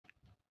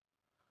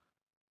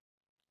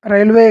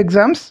Railway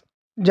exams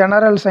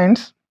general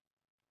science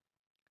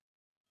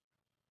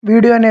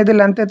video అనేది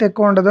length అయితే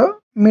ఎక్కువ ఉండదు.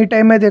 మీ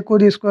టైం అయితే ఎక్కువ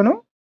తీసుకోను.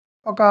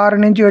 ఒక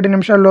 6 నుంచి 7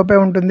 నిమిషాల లోపే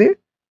ఉంటుంది.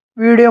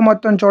 వీడియో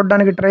మొత్తం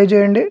చూడడానికి ట్రై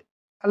చేయండి.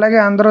 అలాగే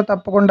అందరూ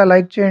తప్పకుండా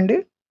లైక్ చేయండి.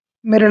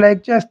 మీరు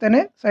లైక్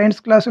చేస్తేనే సైన్స్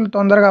క్లాసులు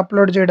తొందరగా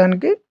అప్లోడ్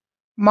చేయడానికి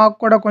మాకు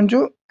కూడా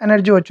కొంచెం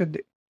energy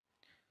వచ్చుద్ది.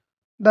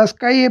 The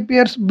sky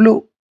appears blue.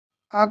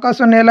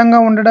 ఆకాశం నీలంగా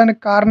ఉండడానికి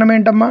కారణం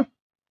ఏంటమ్మా?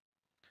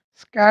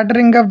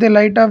 Scattering of the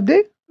light of the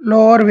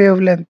lower wave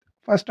length.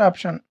 First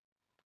option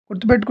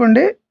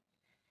గుర్తుపెట్టుకోండి.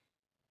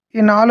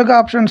 ఈ 4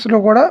 ఆప్షన్స్లో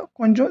కూడా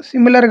కొంచెం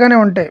సిమిలర్గానే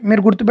ఉంటాయి.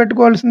 మీరు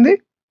గుర్తుపెట్టుకోవాల్సింది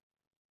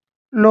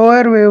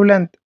లోయర్ వేవ్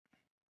లెంత్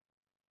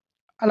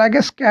అలాగే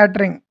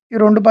స్కాటరింగ్, ఈ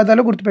 2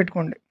 పదాలు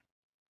గుర్తుపెట్టుకోండి.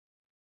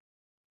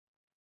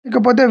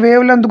 ఇకపోతే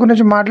వేవ్ లెంత్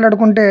గురించి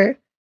మాట్లాడుకుంటే,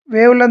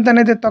 వేవ్ లెంత్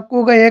అనేది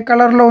తక్కువగా ఏ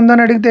కలర్లో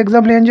ఉందని అడిగితే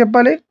ఎగ్జాంపుల్ ఏం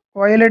చెప్పాలి?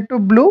 Violet,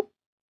 blue.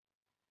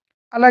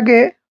 అలాగే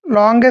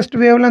లాంగెస్ట్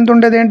వేవ్ లెంత్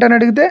ఉండేది ఏంటని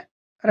అడిగితే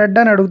రెడ్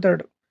అని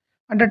అడుగుతాడు.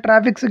 అంటే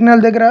ట్రాఫిక్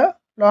సిగ్నల్ దగ్గర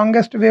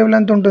లాంగెస్ట్ వేవ్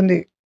లెంత్ ఉంటుంది,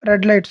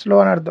 రెడ్ లైట్స్లో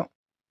అని అర్థం.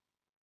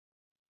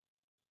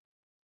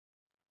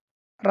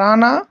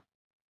 రానా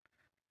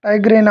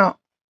టైగ్రీనా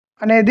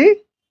అనేది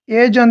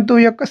ఏ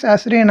జంతువు యొక్క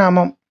శాస్త్రీయ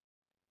నామం?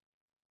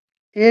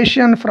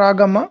 ఏషియన్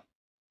ఫ్రాగ్ అమ్మ.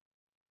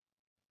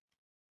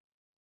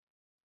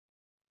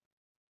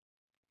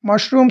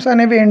 మష్రూమ్స్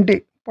అనేవి ఏంటి?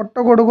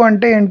 పుట్టగొడుగు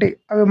అంటే ఏంటి?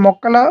 అవి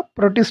మొక్కల,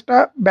 ప్రొటిస్టా,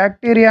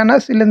 బ్యాక్టీరియానా,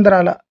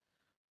 శిలీంధ్రాల?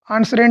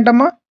 ఆన్సర్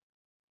ఏంటమ్మా?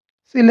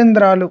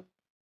 శిలీంధ్రాలు.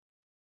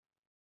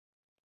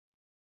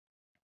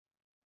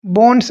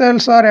 Bone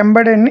cells are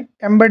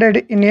embedded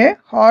in a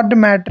hard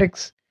matrix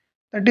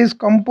that is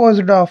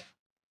composed of.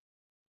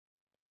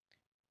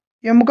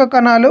 ఎముక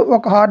కణాలు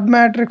ఒక హార్డ్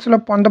మ్యాట్రిక్స్లో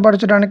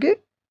పొందపరచడానికి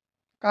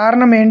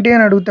కారణం ఏంటి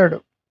అని అడుగుతాడు.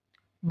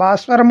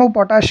 భాస్వరము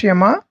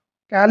పొటాషియమా,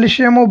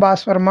 calcium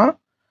భాస్వరమా,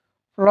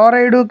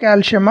 fluoride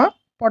కాల్షియమా,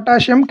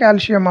 potassium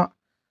కాల్షియమా?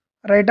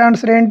 Right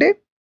answer ఏంటి?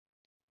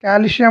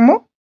 కాల్షియము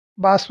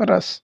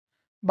భాస్వరస్.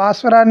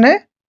 భాస్వరాన్నే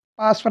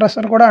ఫాస్ఫరస్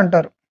అని కూడా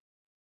అంటారు.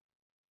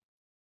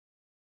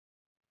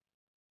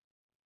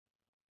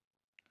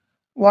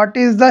 What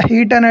is the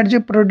heat energy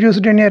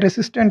produced in a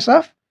resistance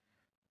of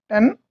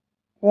 10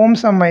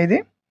 ohms అమ్మ ఇది.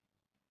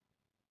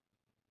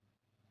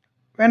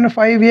 When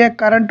 5A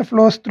current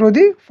flows through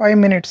the 5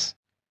 minutes.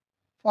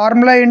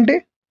 Formula ఏంటి?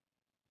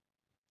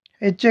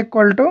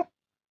 H=I²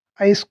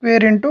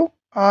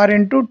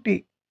 R/T.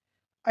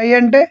 I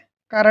అంటే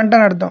కరెంట్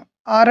అని అర్థం,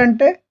 R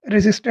అంటే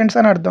రెసిస్టెన్స్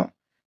అని అర్థం,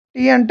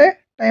 T అంటే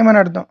టైం అని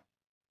అర్థం.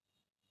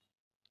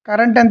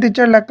 కరెంట్ ఎంత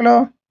ఇచ్చాడు లెక్కలో?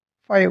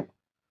 5.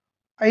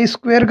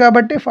 I²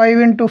 కాబట్టి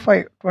 5 ×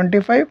 5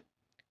 25.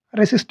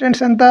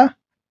 రెసిస్టెన్స్ ఎంత?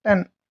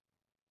 10.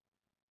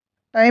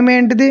 టైం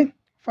ఏంటిది?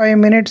 5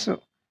 minutes.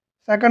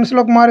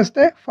 సెకండ్స్లోకి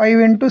మారిస్తే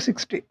 5 ×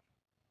 60.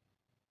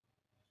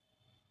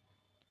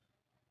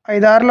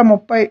 5 6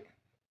 30.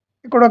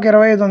 ఇక్కడ ఒక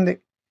 25 ఉంది.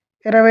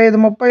 25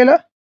 30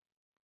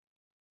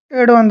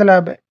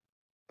 750.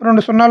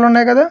 2 సున్నాలు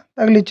ఉన్నాయి కదా,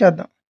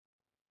 తగిలిచ్చేద్దాం.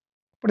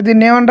 ఇప్పుడు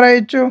దీన్ని ఏమని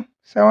రాయొచ్చు?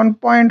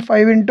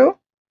 7.5 ×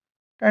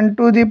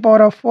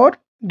 10⁴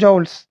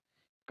 జౌల్స్.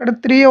 ఇక్కడ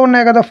 3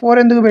 ఉన్నాయి కదా, 4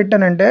 ఎందుకు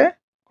పెట్టానంటే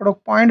ఇక్కడ ఒక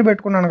పాయింట్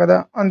పెట్టుకున్నాను కదా,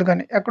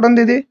 అందుకని.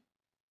 ఎక్కడుంది ఇది?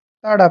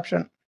 Third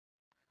option.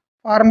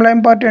 ఫార్ములా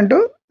ఇంపార్టెంట్,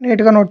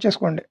 నీట్గా నోట్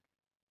చేసుకోండి.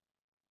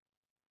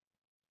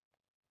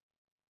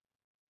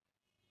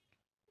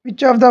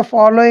 Which of the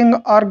following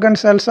organ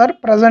cells are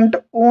present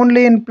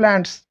only in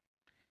plants?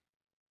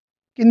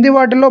 కింది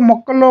వాటిలో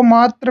మొక్కల్లో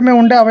మాత్రమే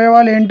ఉండే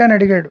అవయవాలు ఏంటని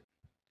అడిగాడు.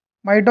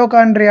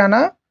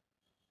 మైటోకాండ్రియానా,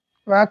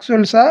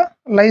 వ్యాక్సూల్సా,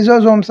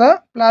 లైజోజోమ్సా,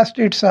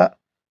 ప్లాస్టిడ్సా?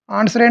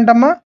 ఆన్సర్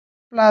ఏంటమ్మా?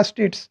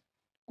 ప్లాస్టిడ్స్.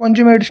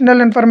 కొంచెం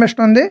ఎడిషనల్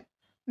ఇన్ఫర్మేషన్ ఉంది,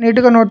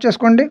 నీట్గా నోట్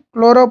చేసుకోండి.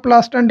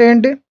 క్లోరోప్లాస్ట్ అంటే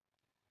ఏంటి?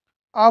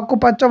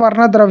 ఆకుపచ్చ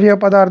వర్ణద్రవ్య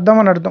పదార్థం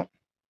అని అర్థం.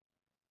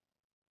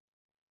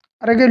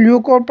 అలాగే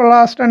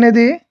ల్యూకోప్లాస్ట్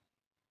అనేది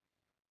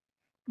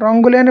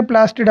రంగులేని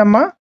ప్లాస్టిడ్ అమ్మ.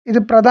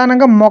 ఇది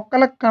ప్రధానంగా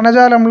మొక్కల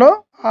కణజాలంలో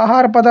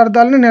ఆహార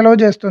పదార్థాలను నిల్వ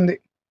చేస్తుంది.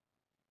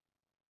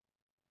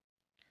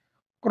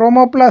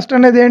 క్రోమోప్లాస్ట్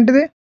అనేది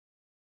ఏంటిది?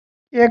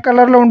 ఏ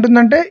కలర్లో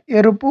ఉంటుందంటే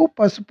ఎరుపు,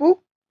 పసుపు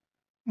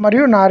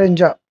మరియు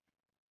నారింజ.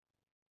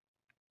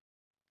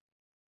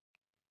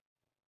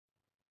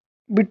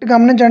 బిట్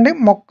గమనించండి,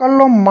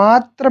 మొక్కల్లో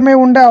మాత్రమే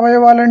ఉండే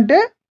అవయవాలంటే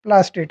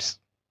ప్లాస్టిడ్స్.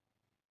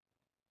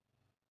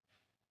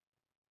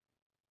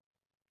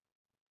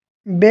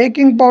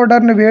 బేకింగ్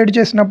పౌడర్ని వేడి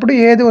చేసినప్పుడు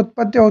ఏది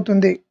ఉత్పత్తి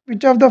అవుతుంది?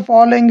 Which of the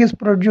following is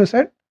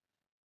produced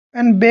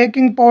when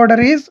baking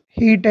powder is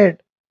heated?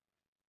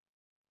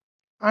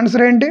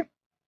 Answer ఏంటి?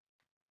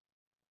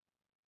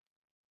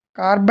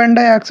 కార్బన్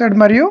డైఆక్సైడ్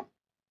మరియు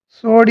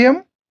సోడియం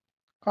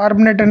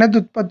కార్బోనేట్ అనేది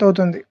ఉత్పత్తి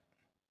అవుతుంది.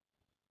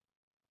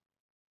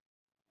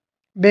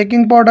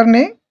 బేకింగ్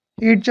పౌడర్ని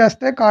హీట్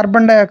చేస్తే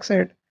కార్బన్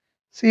డైఆక్సైడ్,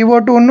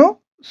 CO2ను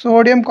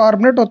సోడియం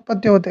కార్బోనేట్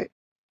ఉత్పత్తి అవుతాయి.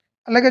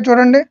 అలాగే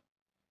చూడండి,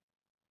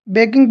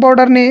 బేకింగ్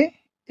పౌడర్ని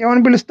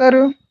ఏమని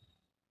పిలుస్తారు?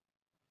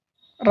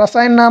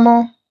 రసాయన నామం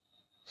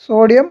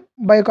సోడియం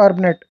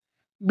బైకార్బోనేట్.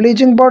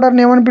 బ్లీచింగ్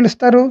పౌడర్ని ఏమని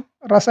పిలుస్తారు?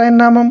 రసాయన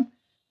నామం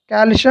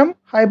కాల్షియం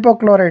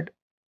హైపోక్లోరైడ్.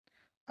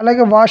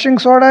 అలాగే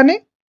వాషింగ్ సోడాని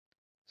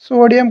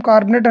సోడియం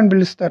కార్బోనేట్ అని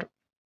పిలుస్తారు.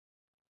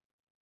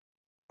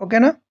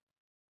 ఓకేనా?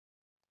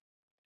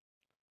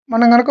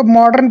 మనం కనుక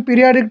మోడర్న్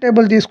పీరియాడిక్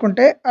టేబుల్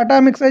తీసుకుంటే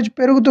అటామిక్ సైజ్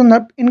పెరుగుతుందా,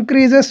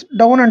 ఇంక్రీజెస్,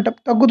 డౌన్ అంట,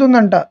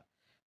 తగ్గుతుందంట.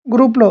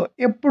 గ్రూప్లో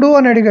ఎప్పుడు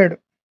అని అడిగాడు.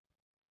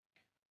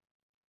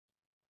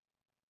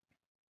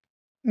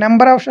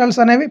 నెంబర్ ఆఫ్ షెల్స్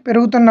అనేవి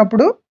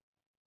పెరుగుతున్నప్పుడు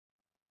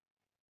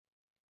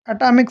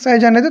అటామిక్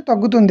సైజ్ అనేది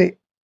తగ్గుతుంది.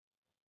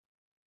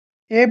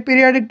 ఏ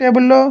పీరియాడిక్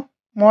టేబుల్లో?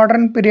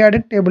 మోడర్న్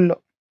పీరియాడిక్ టేబుల్లో.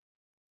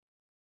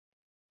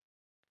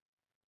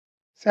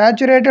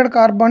 Saturated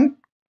carbon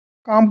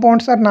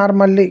compounds are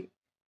normally,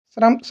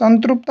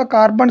 సంతృప్త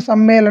కార్బన్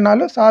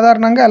సమ్మేళనాలు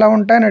సాధారణంగా ఎలా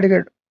ఉంటాయని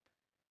అడిగాడు.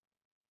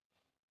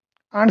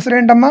 ఆన్సర్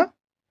ఏంటమ్మా?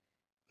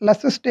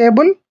 లెస్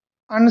స్టేబుల్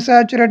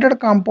అన్సాచురేటెడ్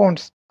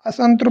కాంపౌండ్స్,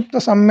 అసంతృప్త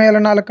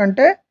సమ్మేళనాల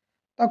కంటే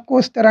తక్కువ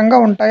స్థిరంగా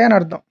ఉంటాయని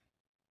అర్థం.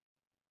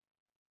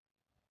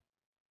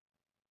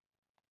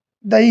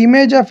 The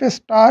image of a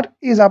star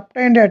is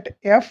obtained at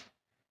F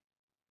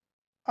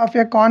of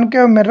a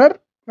concave mirror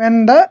when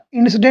the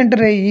incident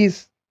ray is.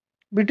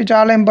 Bit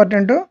చాలా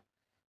ఇంపార్టెంట్.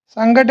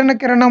 సంఘటన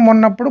కిరణం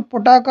ఉన్నప్పుడు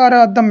పుటాకార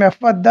అద్దం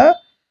ఎఫ్ వద్ద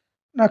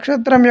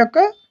నక్షత్రం యొక్క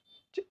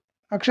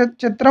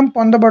చిత్రం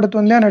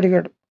పొందబడుతుంది అని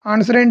అడిగాడు.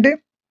 ఆన్సర్ ఏంటి?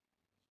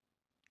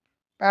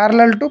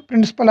 ప్యారలల్ టు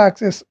ప్రిన్సిపల్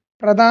యాక్సిస్,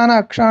 ప్రధాన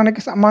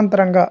అక్షానికి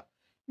సమాంతరంగా.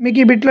 మీకు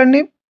ఈ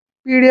బిట్లన్నీ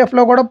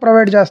పీడిఎఫ్లో కూడా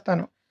ప్రొవైడ్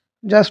చేస్తాను.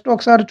 జస్ట్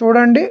ఒకసారి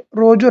చూడండి,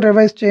 రోజు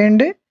రివైజ్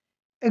చేయండి,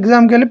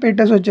 ఎగ్జామ్కి వెళ్ళి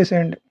పెట్టేసి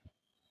వచ్చేసేయండి.